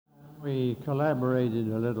We collaborated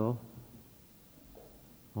a little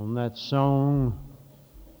on that song,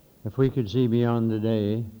 If We Could See Beyond the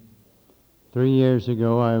Day. 3 years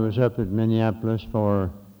ago, I was up at Minneapolis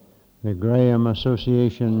for the Graham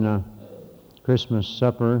Association Christmas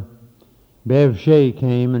supper. Bev Shea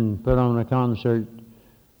came and put on a concert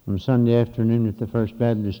on Sunday afternoon at the First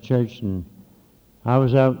Baptist Church, and I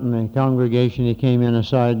was out in the congregation. He came in a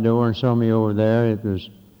side door and saw me over there. It was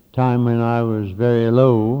time when I was very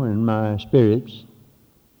low in my spirits.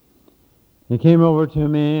 He came over to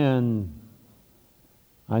me, and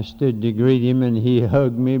I stood to greet him, and he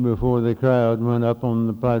hugged me before the crowd went up on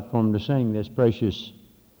the platform to sing this precious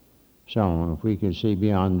song, If We Could See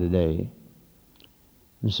Beyond the Day.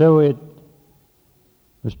 And so it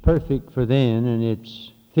was perfect for then, and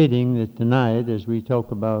it's fitting that tonight, as we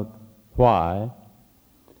talk about why,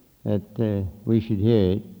 that we should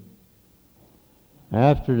hear it.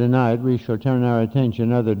 After tonight, we shall turn our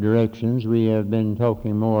attention other directions. We have been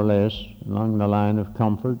talking more or less along the line of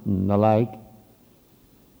comfort and the like.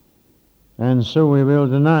 And so we will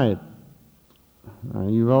tonight.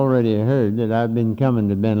 You've already heard that I've been coming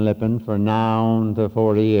to Ben Lippen for now to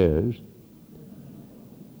 40 years,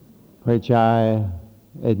 which I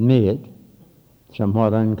admit,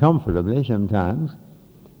 somewhat uncomfortably sometimes.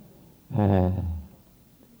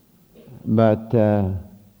 But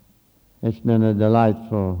it's been a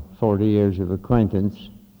delightful 40 years of acquaintance.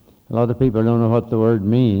 A lot of people don't know what the word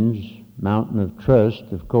means, mountain of trust,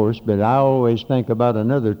 of course, but I always think about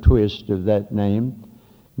another twist of that name.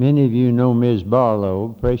 Many of you know Ms. Barlow,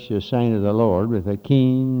 precious saint of the Lord, with a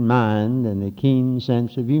keen mind and a keen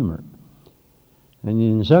sense of humor.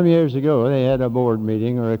 And some years ago, they had a board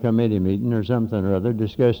meeting or a committee meeting or something or other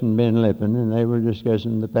discussing Ben Lippen, and they were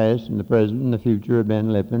discussing the past and the present and the future of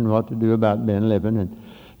Ben Lippen, what to do about Ben Lippen. And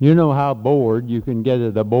you know how bored you can get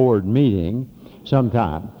at a board meeting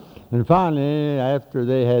sometime. And finally, after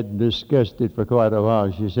they had discussed it for quite a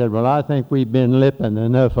while, she said, well, I think we've been lipping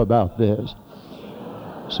enough about this.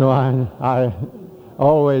 So I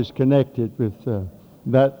always connect it with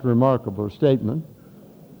that remarkable statement.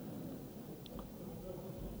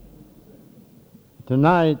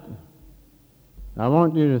 Tonight, I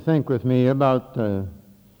want you to think with me about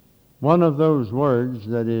one of those words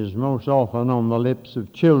that is most often on the lips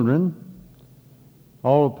of children.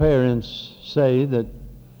 All parents say that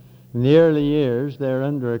in the early years they're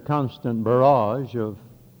under a constant barrage of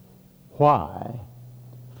why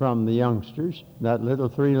from the youngsters. That little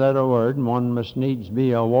three-letter word, and one must needs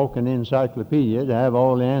be a walking encyclopedia to have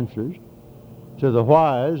all the answers to the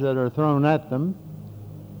whys that are thrown at them.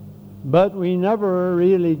 But we never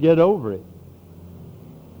really get over it.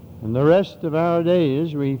 And the rest of our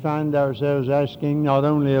days we find ourselves asking not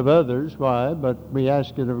only of others why, but we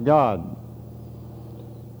ask it of God.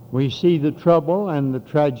 We see the trouble and the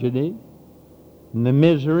tragedy, and the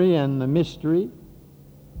misery and the mystery,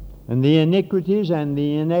 and the iniquities and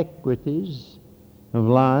the inequities of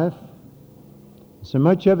life. So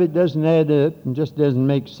much of it doesn't add up and just doesn't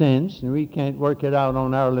make sense, and we can't work it out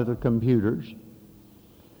on our little computers.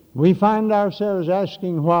 We find ourselves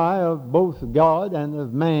asking why of both God and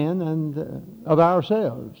of man and of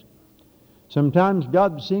ourselves. Sometimes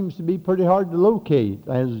God seems to be pretty hard to locate,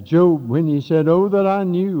 as Job when he said, oh, that I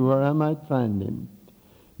knew where I might find him.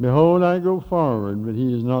 Behold, I go forward, but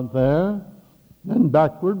he is not there, and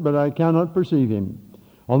backward, but I cannot perceive him.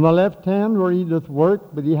 On the left hand where he doth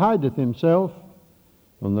work, but he hideth himself.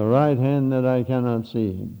 On the right hand that I cannot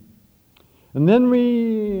see him. And then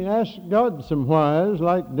we ask God some whys,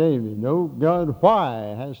 like David. O God,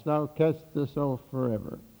 why hast thou cast us off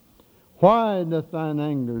forever? Why doth thine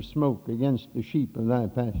anger smoke against the sheep of thy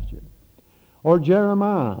pasture? Or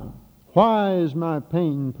Jeremiah, why is my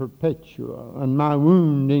pain perpetual, and my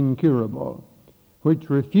wound incurable, which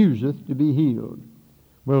refuseth to be healed?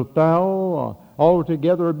 Wilt thou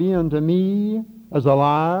altogether be unto me as a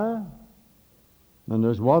liar? And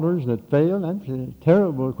there's waters that fail. That's a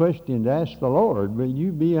terrible question to ask the Lord. Will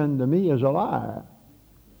you be unto me as a liar?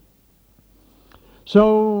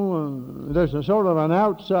 So there's a sort of an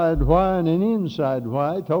outside why and an inside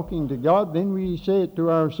why. Talking to God, then we say it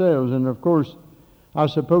to ourselves. And of course, I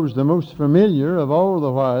suppose the most familiar of all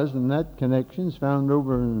the whys in that connection is found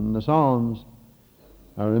over in the Psalms.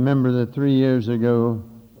 I remember that 3 years ago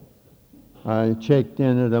I checked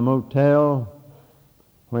in at a motel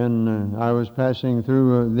when I was passing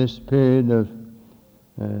through this period of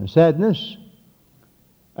sadness,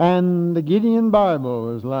 and the Gideon Bible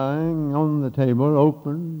was lying on the table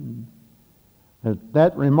open at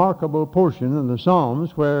that remarkable portion of the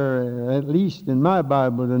Psalms where, at least in my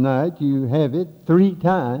Bible tonight, you have it 3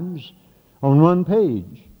 times on one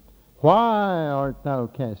page. Why art thou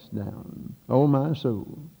cast down, O my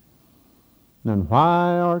soul? And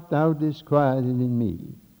why art thou disquieted in me?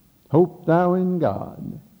 Hope thou in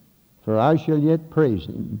God, for I shall yet praise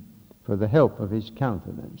him for the help of his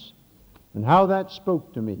countenance. And how that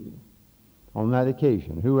spoke to me on that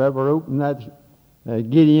occasion. Whoever opened that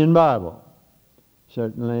Gideon Bible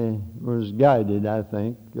certainly was guided, I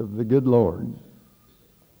think, of the good Lord.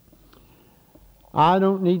 I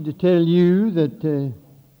don't need to tell you that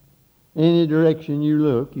any direction you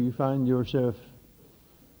look, you find yourself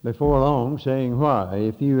before long saying why.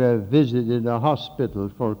 If you have visited a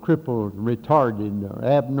hospital for crippled, retarded, or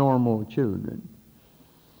abnormal children,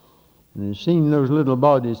 and have seen those little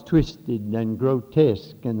bodies twisted and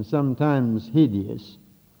grotesque and sometimes hideous,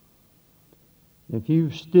 if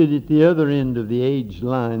you've stood at the other end of the age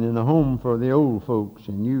line in a home for the old folks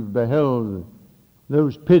and you've beheld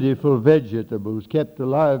those pitiful vegetables kept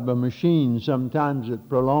alive by machines sometimes that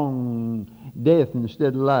prolong death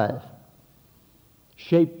instead of life,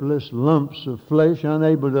 shapeless lumps of flesh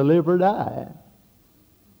unable to live or die.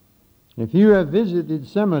 If you have visited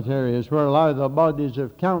cemeteries where lie the bodies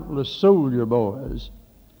of countless soldier boys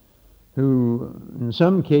who in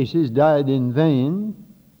some cases died in vain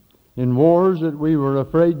in wars that we were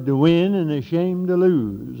afraid to win and ashamed to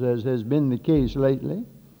lose, as has been the case lately.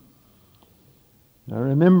 I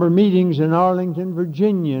remember meetings in Arlington,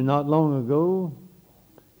 Virginia not long ago,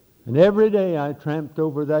 and every day I tramped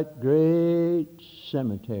over that great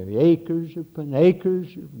cemetery, acres upon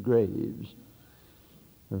acres of graves,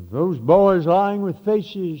 of those boys lying with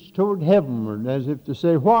faces toward heavenward as if to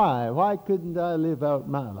say, why couldn't I live out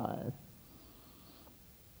my life?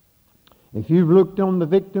 If you've looked on the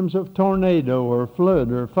victims of tornado or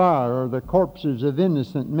flood or fire or the corpses of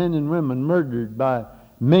innocent men and women murdered by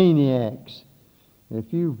maniacs,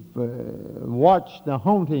 if you've watched the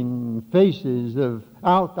haunting faces of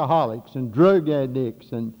alcoholics and drug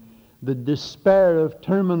addicts and the despair of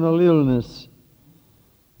terminal illness,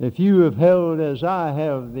 if you have held, as I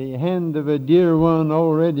have, the hand of a dear one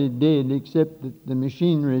already dead, except that the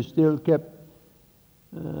machinery still kept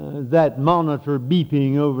that monitor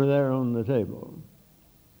beeping over there on the table.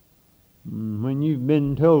 When you've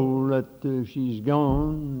been told that she's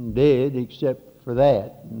gone, dead, except for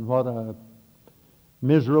that, and what a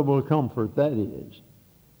miserable comfort that is.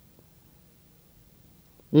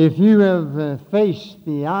 If you have faced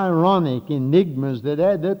the ironic enigmas that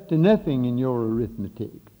add up to nothing in your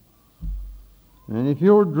arithmetic, and if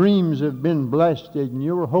your dreams have been blasted and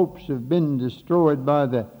your hopes have been destroyed by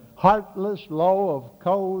the heartless law of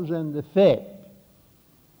cause and effect,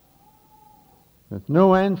 with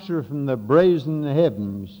no answer from the brazen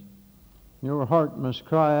heavens, your heart must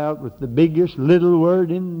cry out with the biggest little word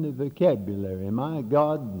in the vocabulary. My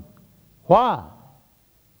God, why?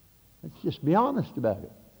 Let's just be honest about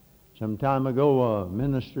it. Some time ago, a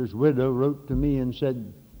minister's widow wrote to me and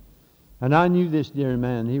said, and I knew this dear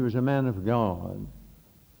man, he was a man of God.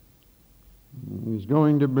 He was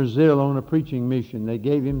going to Brazil on a preaching mission. They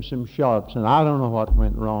gave him some shots, and I don't know what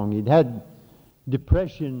went wrong. He'd had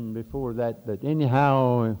depression before that, but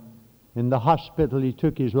anyhow, in the hospital he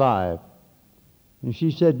took his life. And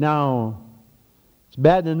she said, now, it's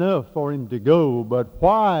bad enough for him to go, but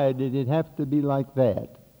why did it have to be like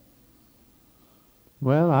that?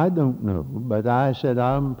 Well, I don't know, but I said,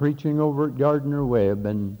 I'm preaching over at Gardner Webb,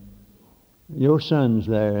 and your son's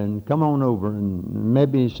there, and come on over, and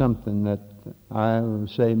maybe something that I will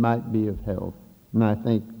say might be of help. And I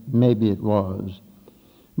think maybe it was.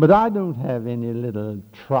 But I don't have any little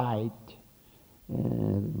trite,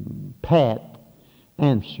 pat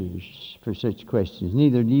answers for such questions.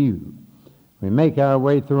 Neither do you. We make our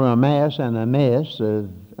way through a mass and a mess of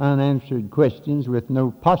unanswered questions with no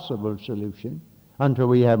possible solution until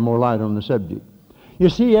we have more light on the subject. You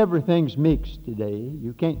see, everything's mixed today.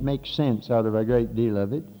 You can't make sense out of a great deal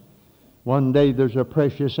of it. One day there's a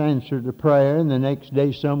precious answer to prayer, and the next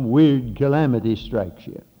day some weird calamity strikes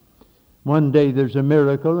you. One day there's a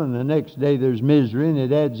miracle, and the next day there's misery, and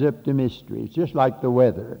it adds up to mystery. It's just like the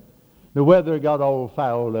weather. The weather got all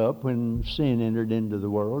fouled up when sin entered into the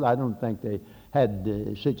world. I don't think they had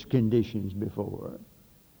such conditions before.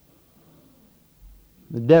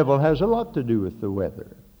 The devil has a lot to do with the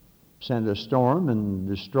weather. Sent a storm and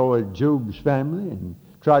destroyed Job's family, and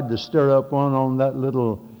tried to stir up one on that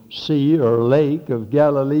little sea or lake of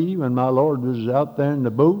Galilee when my Lord was out there in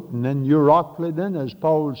the boat, and then Euroclydon as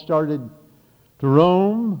Paul started to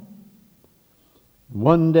roam.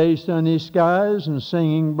 One day sunny skies and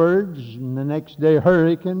singing birds, and the next day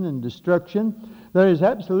hurricane and destruction. There is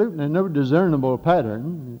absolutely no discernible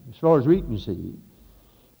pattern as far as we can see,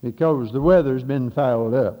 because the weather's been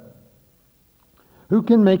fouled up. Who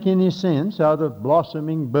can make any sense out of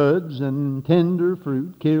blossoming buds and tender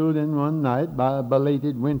fruit killed in one night by a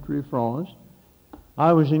belated wintry frost?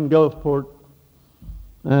 I was in Gulfport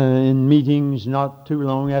in meetings not too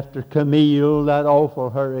long after Camille, that awful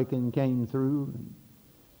hurricane, came through.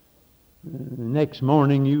 The next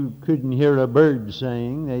morning you couldn't hear a bird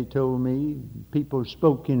sing, they told me. People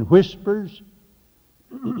spoke in whispers.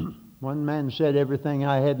 One man said everything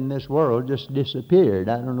I had in this world just disappeared.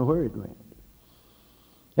 I don't know where it went.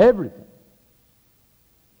 Everything.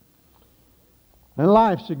 And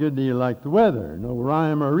life's a good deal like the weather. No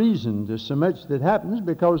rhyme or reason to so much that happens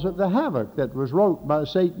because of the havoc that was wrought by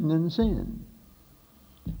Satan and sin.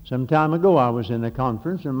 Some time ago I was in a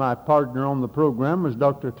conference, and my partner on the program was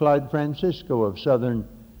Dr. Clyde Francisco of Southern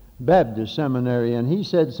Baptist Seminary, and he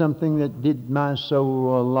said something that did my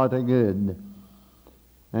soul a lot of good.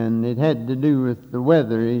 And it had to do with the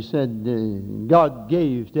weather. He said God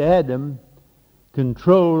gave to Adam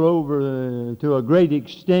control over, to a great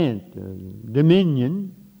extent,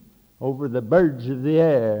 dominion over the birds of the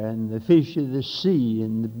air and the fish of the sea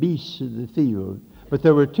and the beasts of the field. But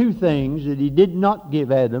there were two things that he did not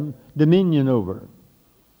give Adam dominion over.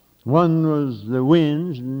 One was the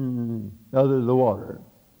winds and the other the water.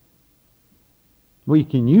 We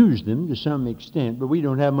can use them to some extent, but we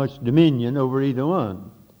don't have much dominion over either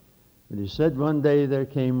one. But he said one day there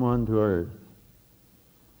came one to earth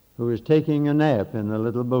who was taking a nap in a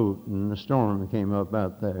little boat, and the storm came up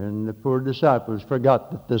out there, and the poor disciples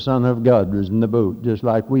forgot that the Son of God was in the boat, just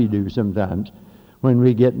like we do sometimes when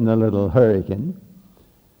we get in a little hurricane.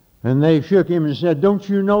 And they shook him and said, "Don't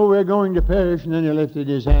you know we're going to perish?" And then he lifted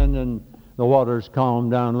his hand, and the waters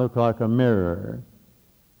calmed down, looked like a mirror.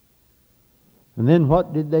 And then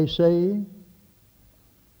what did they say?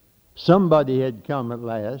 Somebody had come at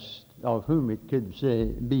last, of whom it could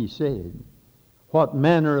be said, "What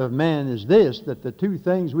manner of man is this, that the two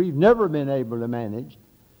things we've never been able to manage,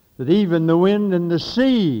 that even the wind and the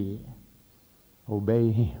sea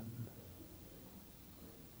obey him?"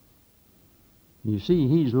 You see,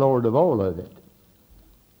 he's Lord of all of it.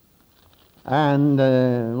 And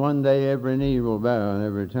one day every knee will bow and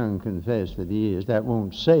every tongue confess that he is. That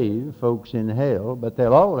won't save folks in hell, but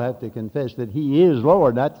they'll all have to confess that he is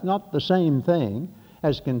Lord. That's not the same thing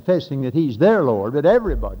as confessing that he's their Lord, but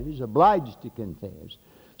everybody's obliged to confess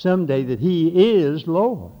someday that he is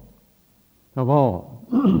Lord of all.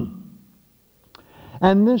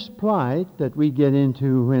 And this plight that we get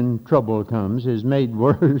into when trouble comes is made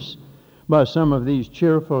worse by some of these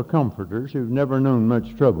cheerful comforters who've never known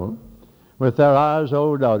much trouble, with their I's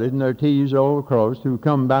all dotted and their T's all crossed, who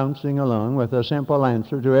come bouncing along with a simple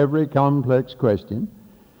answer to every complex question.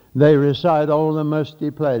 They recite all the musty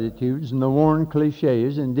platitudes and the worn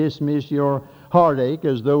cliches and dismiss your heartache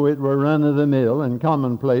as though it were run-of-the-mill and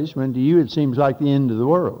commonplace, when to you it seems like the end of the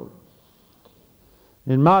world.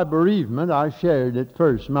 In my bereavement, I shared at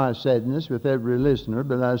first my sadness with every listener,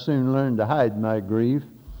 but I soon learned to hide my grief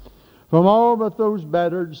from all but those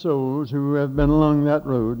battered souls who have been along that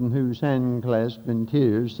road and whose hand clasp and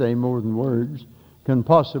tears say more than words can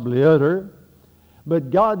possibly utter.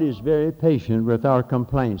 But God is very patient with our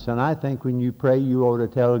complaints, and I think when you pray you ought to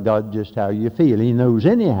tell God just how you feel. He knows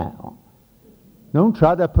anyhow. Don't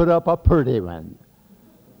try to put up a pretty one.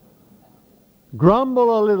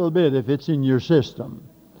 Grumble a little bit if it's in your system.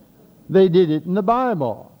 They did it in the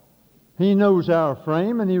Bible. He knows our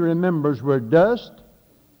frame and he remembers we're dust.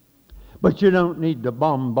 But you don't need to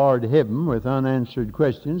bombard heaven with unanswered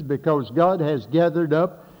questions, because God has gathered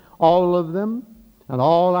up all of them, and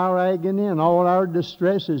all our agony and all our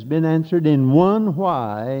distress has been answered in one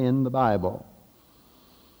why in the Bible.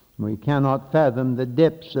 We cannot fathom the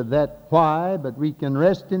depths of that why, but we can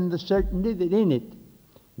rest in the certainty that in it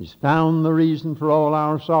is found the reason for all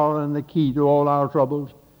our sorrow and the key to all our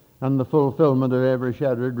troubles and the fulfillment of every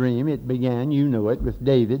shattered dream. It began, you know it, with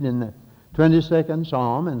David in the 22nd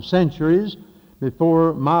Psalm, and centuries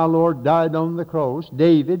before my Lord died on the cross,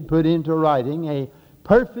 David put into writing a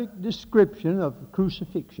perfect description of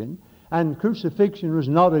crucifixion. And crucifixion was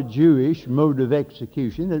not a Jewish mode of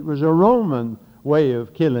execution. It was a Roman way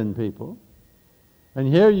of killing people. And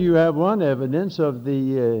here you have one evidence of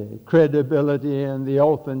the credibility and the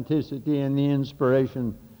authenticity and the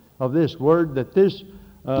inspiration of this word, that this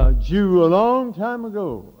Jew a long time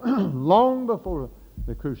ago, long before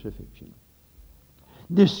the crucifixion,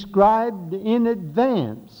 described in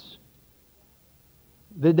advance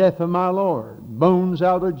the death of my Lord. Bones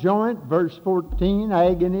out of joint, verse 14,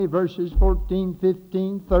 agony, verses 14,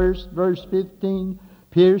 15, thirst, verse 15,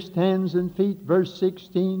 pierced hands and feet, verse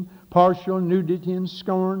 16, partial nudity and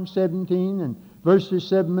scorn, 17, and verses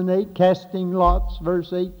 7 and 8, casting lots,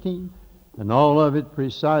 verse 18. And all of it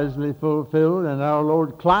precisely fulfilled, and our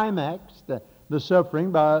Lord climaxed the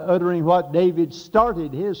suffering by uttering what David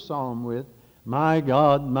started his psalm with, my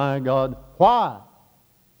God, why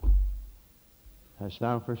hast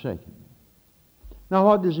thou forsaken me? Now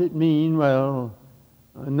what does it mean? Well,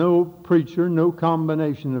 no preacher, no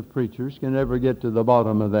combination of preachers can ever get to the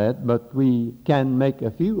bottom of that, but we can make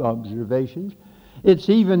a few observations. It's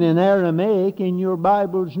even in Aramaic in your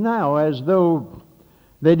Bibles now, as though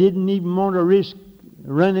they didn't even want to risk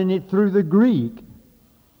running it through the Greek,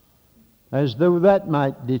 as though that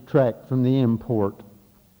might detract from the import.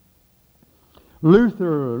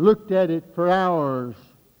 Luther looked at it for hours,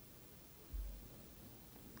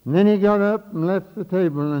 and then he got up and left the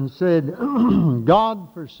table and said,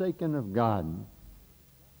 God forsaken of God,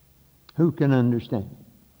 who can understand?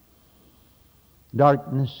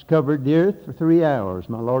 Darkness covered the earth for 3 hours.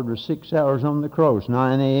 My Lord was 6 hours on the cross,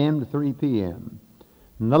 9 a.m. to 3 p.m.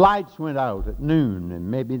 And the lights went out at noon, and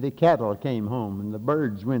maybe the cattle came home, and the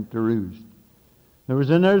birds went to roost. There was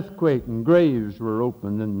an earthquake, and graves were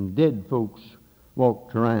opened, and dead folks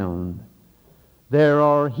walked around. There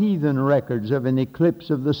are heathen records of an eclipse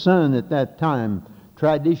of the sun at that time.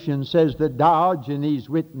 Tradition says that Diogenes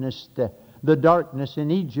witnessed the darkness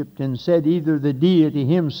in Egypt and said either the deity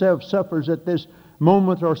himself suffers at this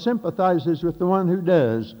moment or sympathizes with the one who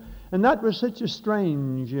does. And that was such a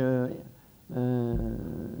strange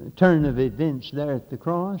turn of events there at the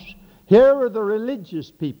cross. Here were the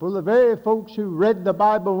religious people, the very folks who read the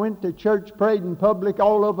Bible, went to church, prayed in public,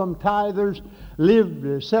 all of them tithers,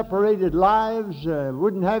 lived separated lives,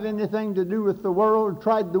 wouldn't have anything to do with the world,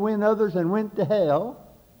 tried to win others and went to hell.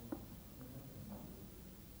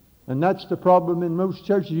 And that's the problem in most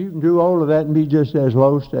churches. You can do all of that and be just as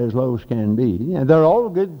lost can be. And they're all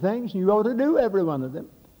good things, and you ought to do every one of them.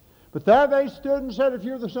 But there they stood and said, if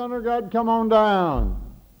you're the Son of God, come on down.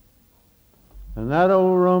 And that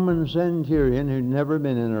old Roman centurion who'd never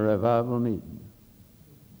been in a revival meeting,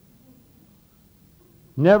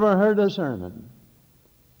 never heard a sermon,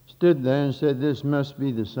 stood there and said, this must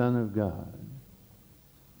be the Son of God.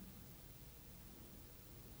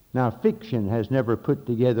 Now, fiction has never put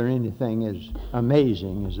together anything as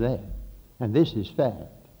amazing as that. And this is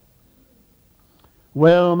fact.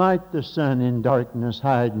 Well might the sun in darkness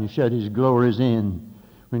hide and shut his glories in,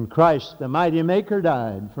 when Christ, the mighty Maker,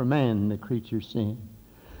 died for man, the creature's sin.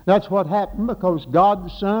 That's what happened because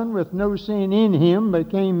God's Son, with no sin in him,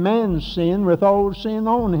 became man's sin with all sin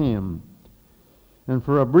on him. And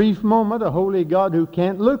for a brief moment, a holy God who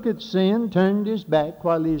can't look at sin turned his back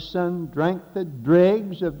while his Son drank the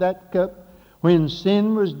dregs of that cup when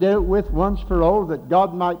sin was dealt with once for all, that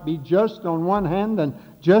God might be just on one hand and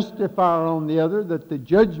justifier on the other, that the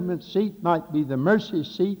judgment seat might be the mercy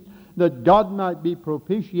seat, that God might be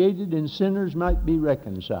propitiated and sinners might be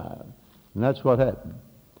reconciled. And that's what happened.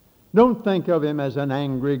 Don't think of him as an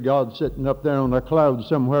angry God sitting up there on a cloud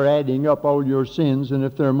somewhere adding up all your sins, and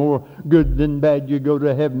if they're more good than bad, you go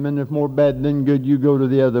to heaven, and if more bad than good, you go to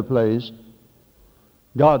the other place.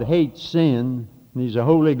 God hates sin, and he's a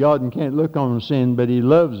holy God and can't look on sin, but he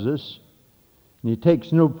loves us. And he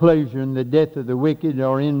takes no pleasure in the death of the wicked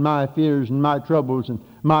or in my fears and my troubles and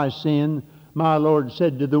my sin. My Lord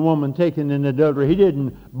said to the woman taken in adultery, he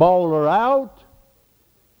didn't bawl her out.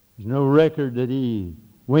 There's no record that he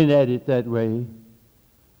went at it that way.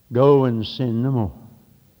 Go and sin no more.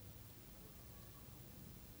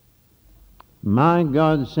 My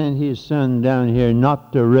God sent his Son down here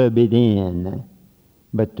not to rub it in,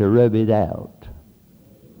 but to rub it out.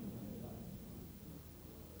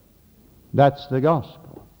 That's the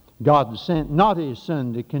gospel. God sent not his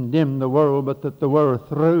Son to condemn the world, but that the world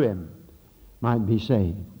through him might be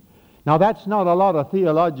saved. Now that's not a lot of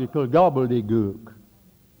theological gobbledygook.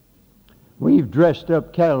 We've dressed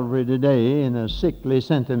up Calvary today in a sickly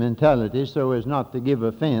sentimentality so as not to give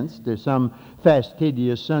offense to some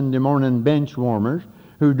fastidious Sunday morning bench warmers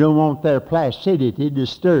who don't want their placidity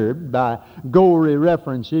disturbed by gory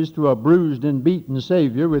references to a bruised and beaten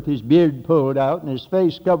Savior with his beard pulled out and his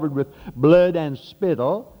face covered with blood and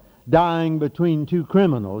spittle, dying between two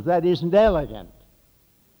criminals. That isn't elegant.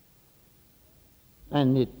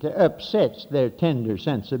 And it upsets their tender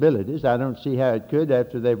sensibilities. I don't see how it could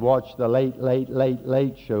after they've watched the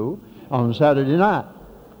late show on Saturday night.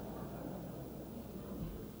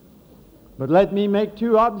 But let me make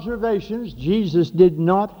two observations. Jesus did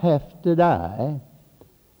not have to die.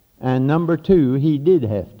 And number two, he did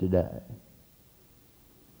have to die.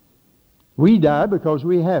 We die because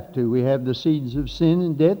we have to. We have the seeds of sin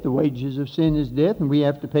and death. The wages of sin is death, and we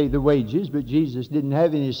have to pay the wages. But Jesus didn't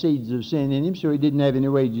have any seeds of sin in him, so he didn't have any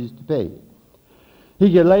wages to pay.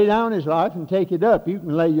 He could lay down his life and take it up. You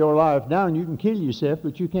can lay your life down, you can kill yourself,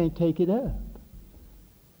 but you can't take it up.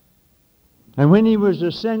 And when he was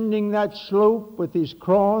ascending that slope with his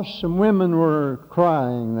cross, some women were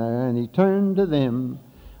crying there, and he turned to them.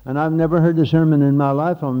 And I've never heard a sermon in my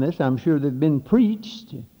life on this. I'm sure they've been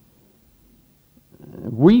preached.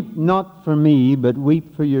 Weep not for me, but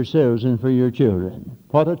weep for yourselves and for your children.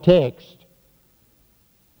 What a text.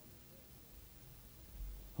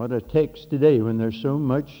 What a text today when there's so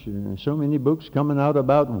many books coming out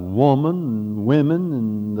about woman and women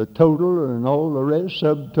and the total and all the rest,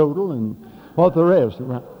 subtotal and what the rest.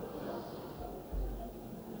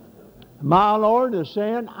 My Lord is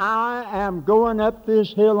saying, I am going up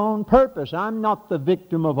this hill on purpose. I'm not the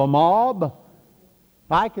victim of a mob.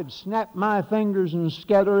 I could snap my fingers and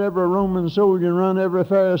scatter every Roman soldier and run every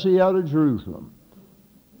Pharisee out of Jerusalem.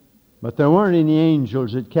 But there weren't any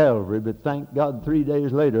angels at Calvary, but thank God 3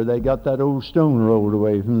 days later they got that old stone rolled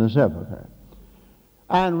away from the sepulchre.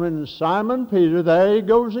 And when Simon Peter, there he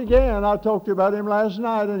goes again. I talked about him last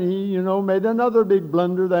night, and he, made another big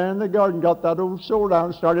blunder there in the garden, got that old sword out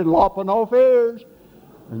and started lopping off ears.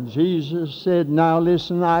 And Jesus said, now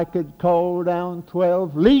listen, I could call down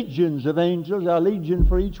 12 legions of angels, a legion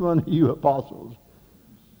for each one of you apostles.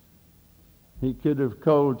 He could have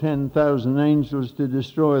called 10,000 angels to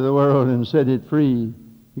destroy the world and set it free.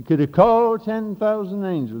 He could have called 10,000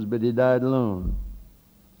 angels, but he died alone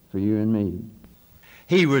for you and me.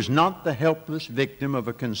 He was not the helpless victim of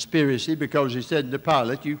a conspiracy because he said to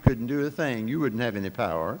Pilate, you couldn't do a thing. You wouldn't have any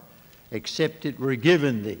power except it were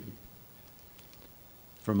given thee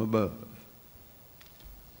from above.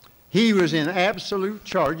 He was in absolute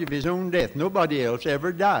charge of his own death. Nobody else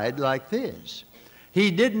ever died like this.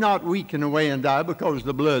 He did not weaken away and die because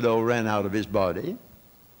the blood all ran out of his body.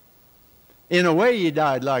 In a way, he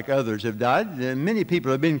died like others have died. Many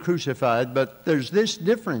people have been crucified, but there's this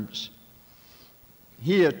difference.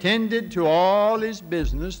 He attended to all his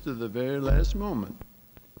business to the very last moment.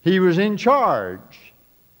 He was in charge.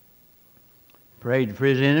 Prayed for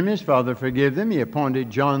his enemies, Father, forgive them. He appointed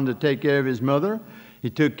John to take care of his mother. He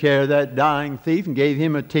took care of that dying thief and gave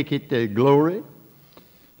him a ticket to glory.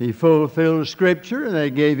 He fulfilled Scripture, and they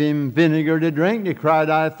gave him vinegar to drink. He cried,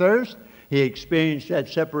 I thirst. He experienced that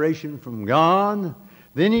separation from God.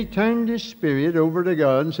 Then he turned his spirit over to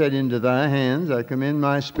God and said, into thy hands I commend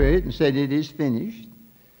my spirit, and said, it is finished.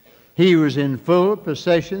 He was in full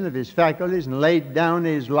possession of his faculties and laid down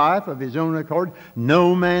his life of his own accord.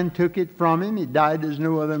 No man took it from him. He died as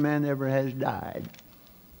no other man ever has died.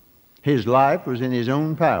 His life was in his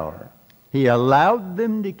own power. He allowed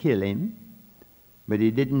them to kill him, but he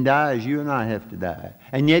didn't die as you and I have to die.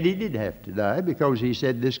 And yet he did have to die because he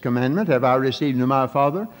said, this commandment have I received of my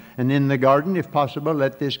Father, and in the garden, if possible,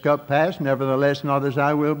 let this cup pass. Nevertheless, not as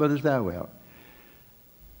I will, but as thou wilt.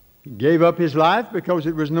 He gave up his life because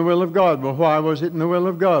it was in the will of God. Well, why was it in the will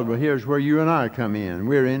of God? Well, here's where you and I come in.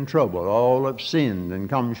 We're in trouble. All have sinned and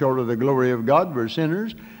come short of the glory of God. We're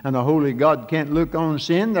sinners, and a holy God can't look on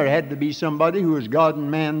sin. There had to be somebody who was God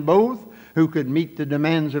and man both, who could meet the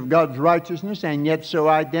demands of God's righteousness and yet so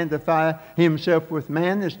identify himself with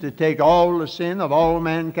man as to take all the sin of all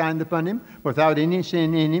mankind upon him without any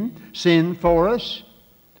sin in him, sin for us.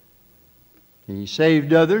 He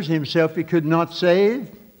saved others. Himself he could not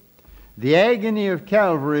save. The agony of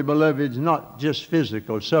Calvary, beloved, is not just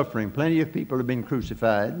physical suffering. Plenty of people have been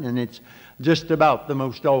crucified, and it's just about the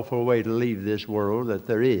most awful way to leave this world that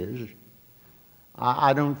there is.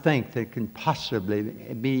 I don't think there can possibly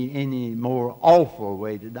be any more awful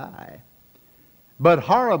way to die. But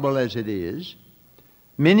horrible as it is,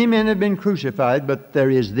 many men have been crucified, but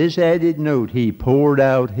there is this added note: he poured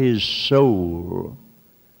out his soul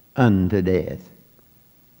unto death.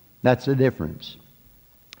 That's the difference.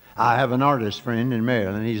 I have an artist friend in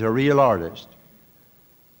Maryland. He's a real artist.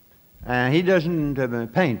 He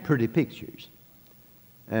doesn't paint pretty pictures.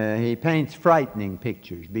 He paints frightening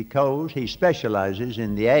pictures because he specializes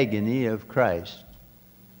in the agony of Christ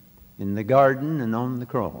in the garden and on the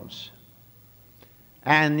cross.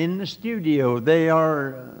 And in the studio, they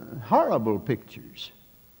are horrible pictures.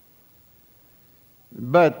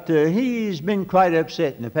 But he's been quite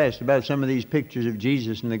upset in the past about some of these pictures of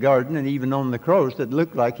Jesus in the garden and even on the cross that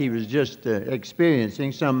looked like he was just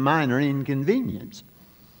experiencing some minor inconvenience.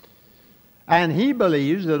 And he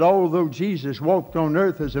believes that although Jesus walked on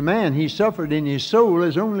earth as a man, he suffered in his soul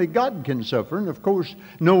as only God can suffer. And of course,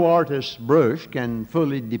 no artist's brush can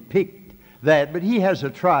fully depict that, but he has a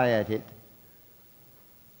try at it.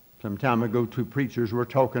 Some time ago, two preachers were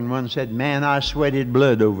talking. One said, man, I sweated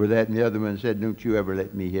blood over that. And the other one said, don't you ever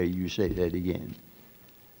let me hear you say that again.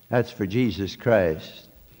 That's for Jesus Christ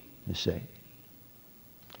to say.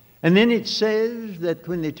 And then it says that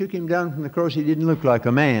when they took him down from the cross, he didn't look like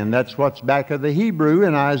a man. That's what's back of the Hebrew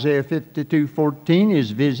in Isaiah 52:14.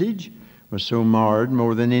 His visage was so marred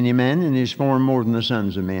more than any man, and his form more than the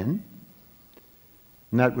sons of men.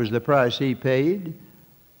 And that was the price he paid.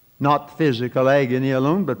 Not physical agony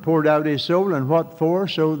alone, but poured out his soul. And what for?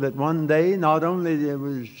 So that one day not only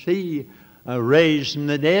was he raised from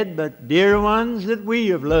the dead, but dear ones that we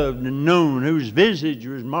have loved and known, whose visage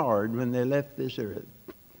was marred when they left this earth,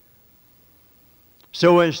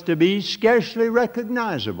 so as to be scarcely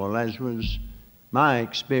recognizable, as was my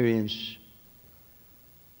experience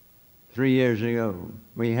 3 years ago.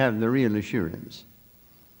 We have the real assurance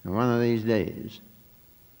that one of these days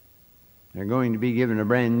they're going to be given a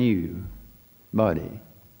brand new body,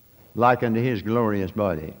 like unto his glorious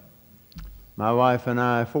body. My wife and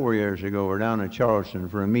I, 4 years ago, were down at Charleston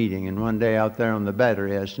for a meeting, and one day out there on the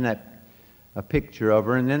Battery, I snapped a picture of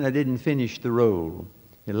her, and then I didn't finish the roll.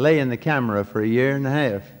 It lay in the camera for 1.5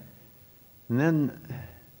 years. And then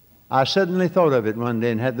I suddenly thought of it one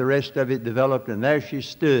day and had the rest of it developed, and there she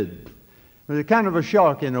stood. It was a kind of a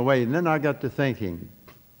shock in a way, and then I got to thinking,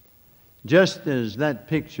 just as that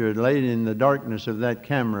picture had laid in the darkness of that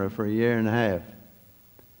camera for 1.5 years,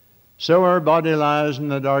 so her body lies in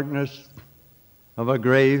the darkness of a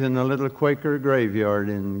grave in the little Quaker graveyard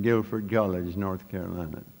in Guilford College, North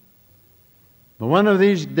Carolina. But one of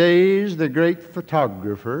these days, the great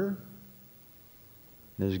photographer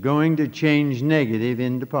is going to change negative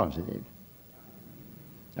into positive.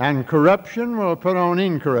 And corruption will put on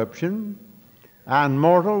incorruption, and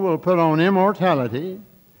mortal will put on immortality,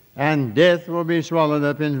 and death will be swallowed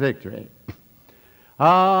up in victory.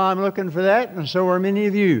 I'm looking for that, and so are many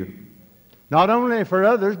of you. Not only for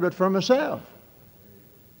others, but for myself.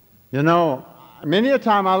 You know, many a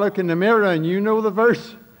time I look in the mirror, and you know the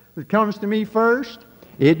verse that comes to me first.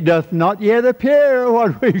 It doth not yet appear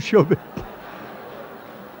what we shall be.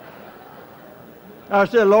 I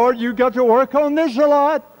said, Lord, you got to work on this a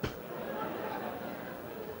lot.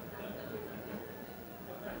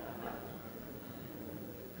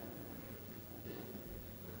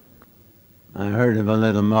 I heard of a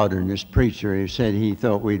little modernist preacher who said he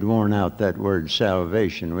thought we'd worn out that word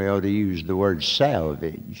salvation. We ought to use the word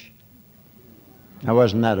salvage. Now,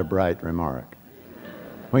 wasn't that a bright remark?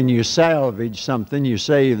 When you salvage something, you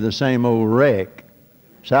save the same old wreck.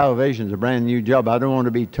 Salvation's a brand new job. I don't want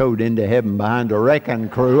to be towed into heaven behind a wrecking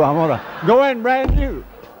crew. I want to go in brand new.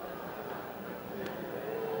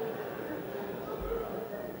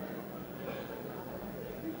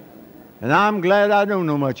 And I'm glad I don't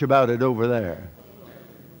know much about it over there,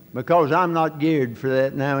 because I'm not geared for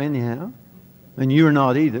that now anyhow, and you're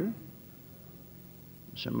not either.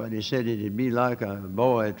 Somebody said it'd be like a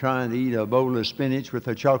boy trying to eat a bowl of spinach with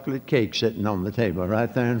a chocolate cake sitting on the table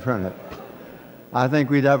right there in front of it. I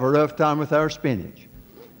think we'd have a rough time with our spinach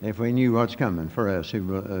if we knew what's coming for us who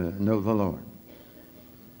know the Lord.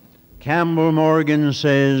 Campbell Morgan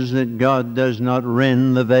says that God does not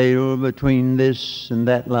rend the veil between this and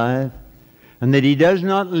that life, and that he does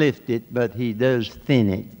not lift it, but he does thin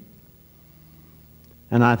it.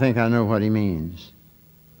 And I think I know what he means.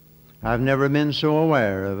 I've never been so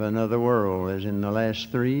aware of another world as in the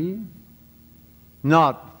last 3.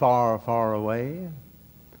 Not far, far away.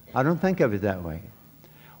 I don't think of it that way.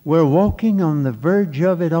 We're walking on the verge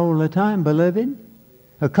of it all the time, beloved.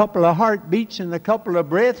 A couple of heartbeats and a couple of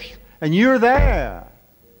breaths, and you're there.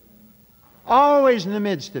 Always in the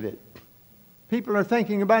midst of it. People are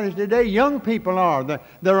thinking about it today. Young people are.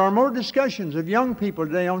 There are more discussions of young people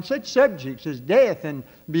today on such subjects as death and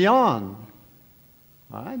beyond.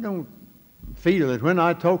 I don't feel that when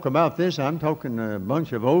I talk about this, I'm talking to a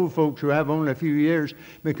bunch of old folks who have only a few years,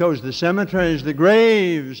 because the cemeteries, the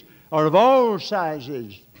graves, are of all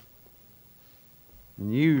sizes.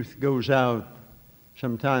 And youth goes out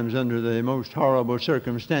sometimes under the most horrible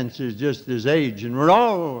circumstances just as age, and we're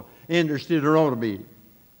all interested, or ought to be.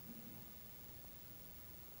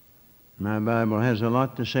 My Bible has a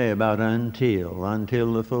lot to say about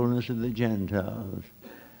until the fullness of the Gentiles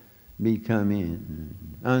be come in,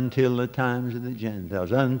 until the times of the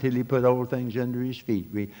Gentiles, until he put all things under his feet.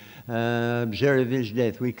 We observe his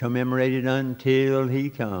death. We commemorate it until he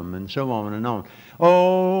come, and so on and on.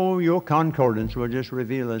 Oh, your concordance will just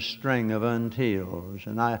reveal a string of untils.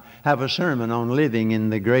 And I have a sermon on living in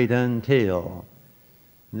the great until.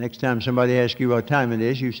 Next time somebody asks you what time it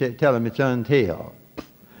is, you tell them it's until.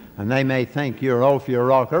 And they may think you're off your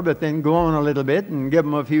rocker, but then go on a little bit and give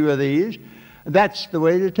them a few of these. That's the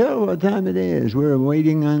way to tell what time it is. We're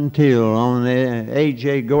waiting until on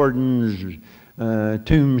A.J. Gordon's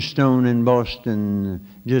tombstone in Boston,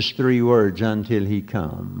 just 3 words, until he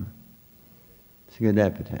come. It's a good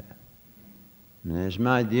epitaph. And as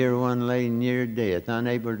my dear one lay near death,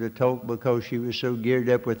 unable to talk because she was so geared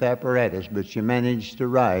up with apparatus, but she managed to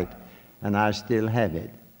write, and I still have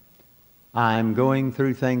it. I'm going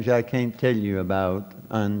through things I can't tell you about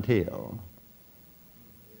until.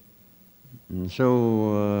 And so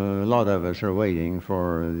a lot of us are waiting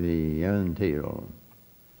for the until.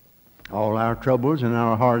 All our troubles and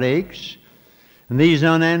our heartaches and these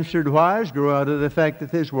unanswered whys grow out of the fact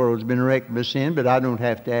that this world's been wrecked by sin, but I don't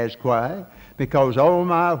have to ask why, because all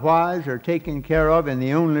my whys are taken care of in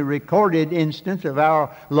the only recorded instance of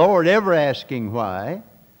our Lord ever asking why.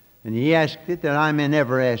 And He asked it that I may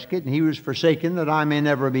never ask it, and He was forsaken that I may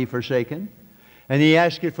never be forsaken. And He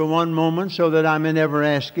asked it for one moment so that I may never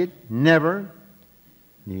ask it, never.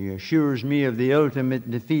 He assures me of the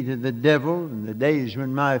ultimate defeat of the devil and the days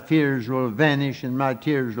when my fears will vanish and my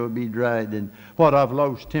tears will be dried, and what I've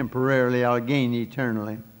lost temporarily I'll gain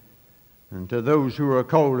eternally. And to those who are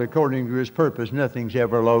called according to His purpose, nothing's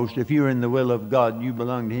ever lost. If you're in the will of God, you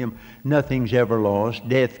belong to Him. Nothing's ever lost.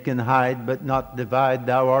 Death can hide but not divide.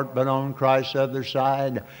 Thou art but on Christ's other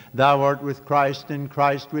side. Thou art with Christ and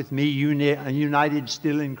Christ with me. United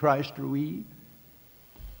still in Christ are we.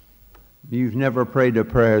 You've never prayed a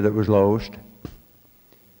prayer that was lost.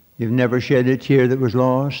 You've never shed a tear that was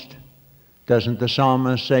lost. Doesn't the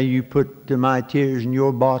psalmist say, you put my tears in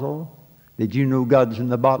your bottle? Did you know God's in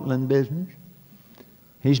the bottling business?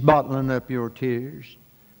 He's bottling up your tears.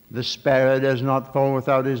 The sparrow does not fall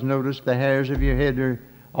without His notice. The hairs of your head are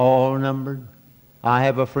all numbered. I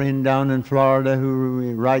have a friend down in Florida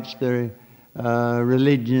who writes the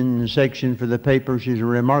religion section for the paper. She's a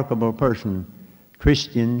remarkable person,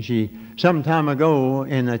 Christian. Some time ago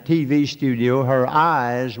in a TV studio, her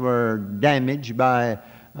eyes were damaged by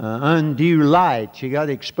undue light. She got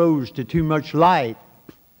exposed to too much light.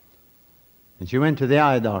 And she went to the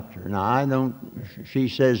eye doctor. Now, she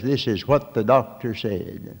says this is what the doctor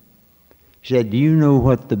said. He said, do you know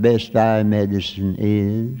what the best eye medicine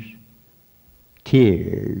is?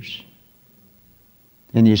 Tears.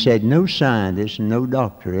 And he said, no scientist and no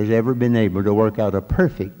doctor has ever been able to work out a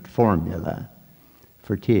perfect formula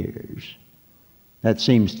for tears. That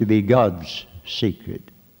seems to be God's secret.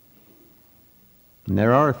 And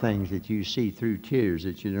there are things that you see through tears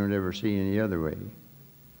that you don't ever see any other way.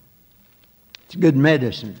 It's good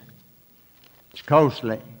medicine. It's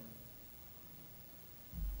costly.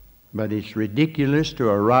 But it's ridiculous to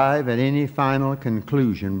arrive at any final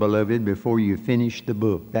conclusion, beloved, before you finish the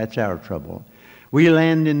book. That's our trouble. We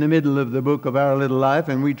land in the middle of the book of our little life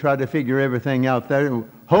and we try to figure everything out there.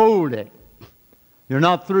 Hold it. You're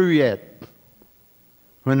not through yet.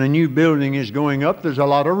 When a new building is going up, there's a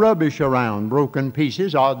lot of rubbish around. Broken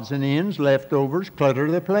pieces, odds and ends, leftovers,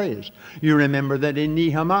 clutter the place. You remember that in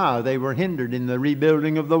Nehemiah, they were hindered in the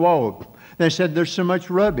rebuilding of the wall. They said there's so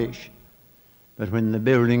much rubbish. But when the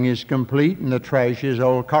building is complete and the trash is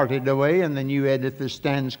all carted away and the new edifice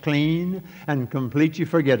stands clean and complete, you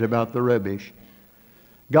forget about the rubbish.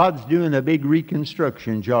 God's doing a big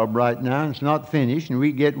reconstruction job right now, and it's not finished, and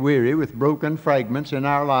we get weary with broken fragments in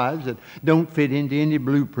our lives that don't fit into any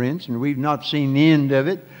blueprints, and we've not seen the end of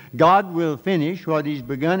it. God will finish what He's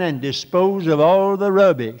begun and dispose of all the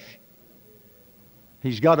rubbish.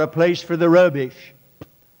 He's got a place for the rubbish.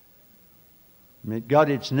 It got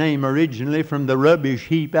its name originally from the rubbish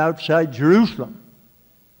heap outside Jerusalem.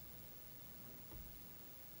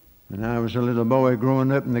 When I was a little boy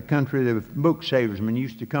growing up in the country, the book salesmen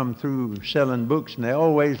used to come through selling books, and they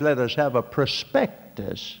always let us have a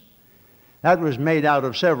prospectus. That was made out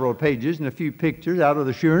of several pages and a few pictures out of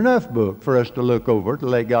the Sure Enough book for us to look over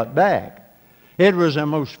till they got back. It was a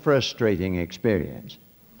most frustrating experience.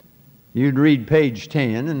 You'd read page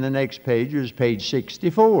 10, and the next page was page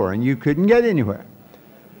 64, and you couldn't get anywhere.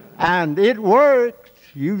 And it worked.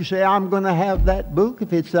 You say, I'm going to have that book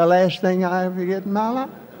if it's the last thing I ever get in my life.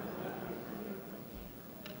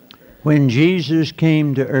 When Jesus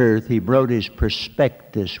came to earth, He brought His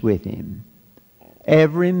prospectus with Him.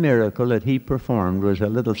 Every miracle that He performed was a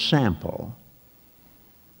little sample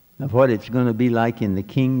of what it's going to be like in the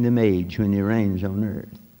kingdom age when He reigns on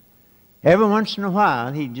earth. Every once in a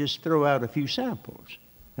while, He'd just throw out a few samples,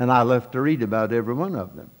 and I love to read about every one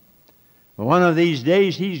of them. But one of these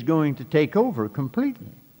days, He's going to take over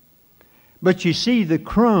completely. But you see, the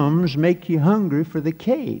crumbs make you hungry for the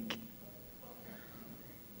cake.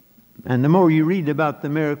 And the more you read about the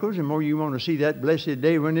miracles, the more you want to see that blessed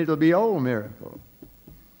day when it'll be all miracle.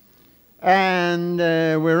 And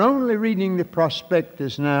we're only reading the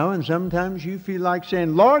prospectus now, and sometimes you feel like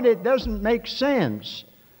saying, Lord, it doesn't make sense.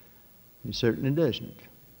 It certainly doesn't.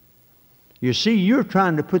 You see, you're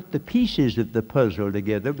trying to put the pieces of the puzzle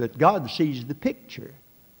together, but God sees the picture.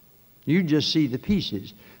 You just see the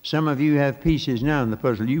pieces. Some of you have pieces now in the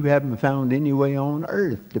puzzle. You haven't found any way on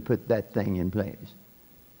earth to put that thing in place.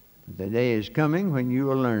 But the day is coming when you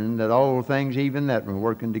will learn that all things, even that, were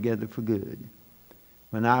working together for good.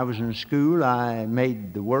 When I was in school, I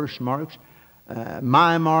made the worst marks.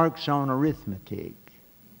 My marks on arithmetic.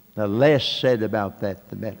 The less said about that,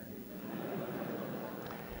 the better.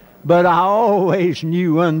 But I always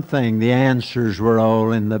knew one thing. The answers were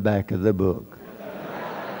all in the back of the book.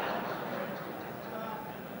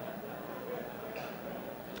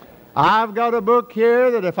 I've got a book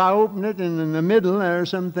here that if I open it and in the middle there are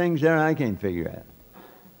some things there I can't figure out.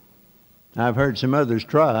 I've heard some others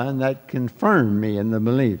try, and that confirmed me in the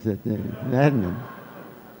belief that they hadn't.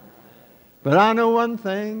 But I know one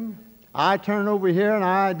thing. I turn over here and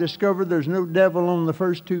I discover there's no devil on the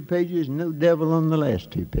first 2 pages, no devil on the last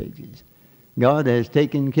 2 pages. God has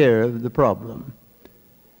taken care of the problem.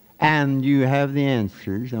 And you have the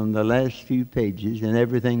answers on the last few pages, and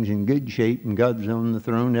everything's in good shape, and God's on the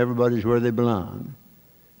throne, everybody's where they belong.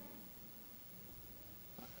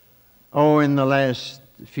 Oh, in the last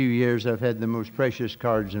few years, I've had the most precious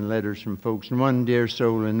cards and letters from folks. And one dear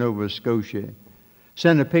soul in Nova Scotia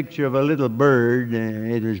sent a picture of a little bird.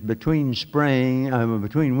 It was between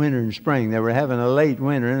winter and spring. They were having a late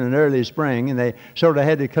winter and an early spring, and they sort of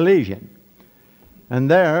had a collision. And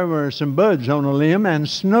there were some buds on a limb and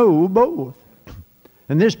snow both.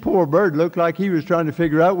 And this poor bird looked like he was trying to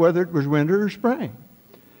figure out whether it was winter or spring.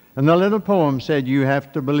 And the little poem said, you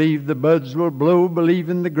have to believe the buds will blow, believe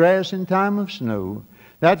in the grass in time of snow.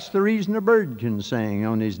 That's the reason a bird can sing.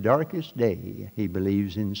 On his darkest day, he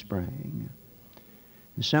believes in spring.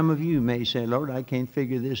 And some of you may say, Lord, I can't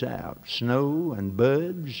figure this out. Snow and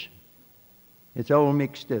buds, it's all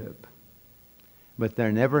mixed up. But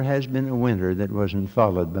there never has been a winter that wasn't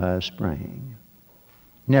followed by a spring.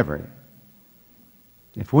 Never.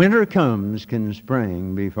 If winter comes, can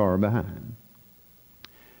spring be far behind?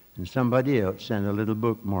 And somebody else sent a little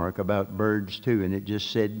bookmark about birds too, and it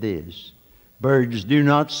just said this: birds do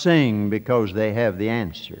not sing because they have the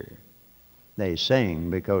answer. They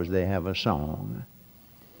sing because they have a song.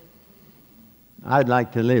 I'd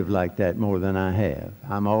like to live like that more than I have.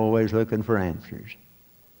 I'm always looking for answers.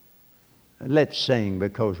 Let's sing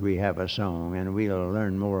because we have a song, and we'll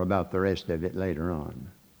learn more about the rest of it later on.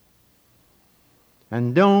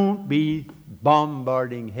 And don't be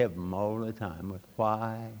bombarding heaven all the time with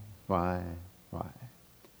why.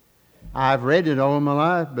 I've read it all my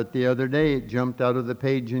life, but the other day it jumped out of the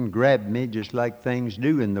page and grabbed me, just like things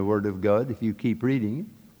do in the Word of God if you keep reading it.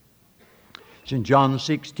 It's in John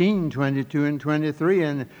 16, 22 and 23,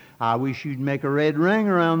 and I wish you'd make a red ring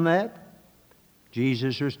around that.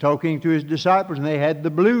 Jesus was talking to his disciples, and they had the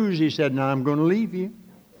blues. He said, now I'm going to leave you.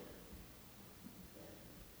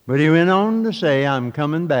 But he went on to say, I'm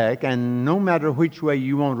coming back, and no matter which way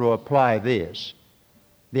you want to apply this,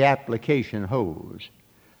 the application holds.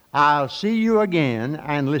 I'll see you again,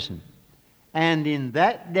 and listen, and in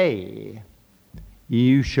that day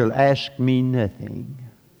you shall ask me nothing.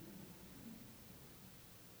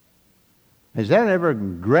 Has that ever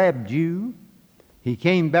grabbed you? He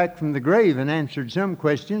came back from the grave and answered some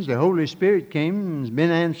questions. The Holy Spirit came and has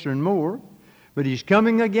been answering more. But he's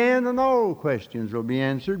coming again, and all questions will be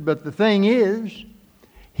answered. But the thing is,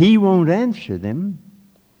 he won't answer them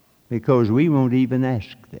because we won't even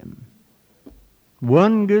ask them.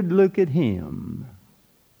 One good look at him.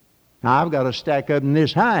 Now, I've got to stack up in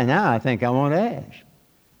this high now. I think I want to ask.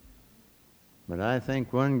 But I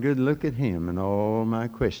think one good look at him and all my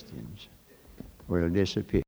questions will disappear.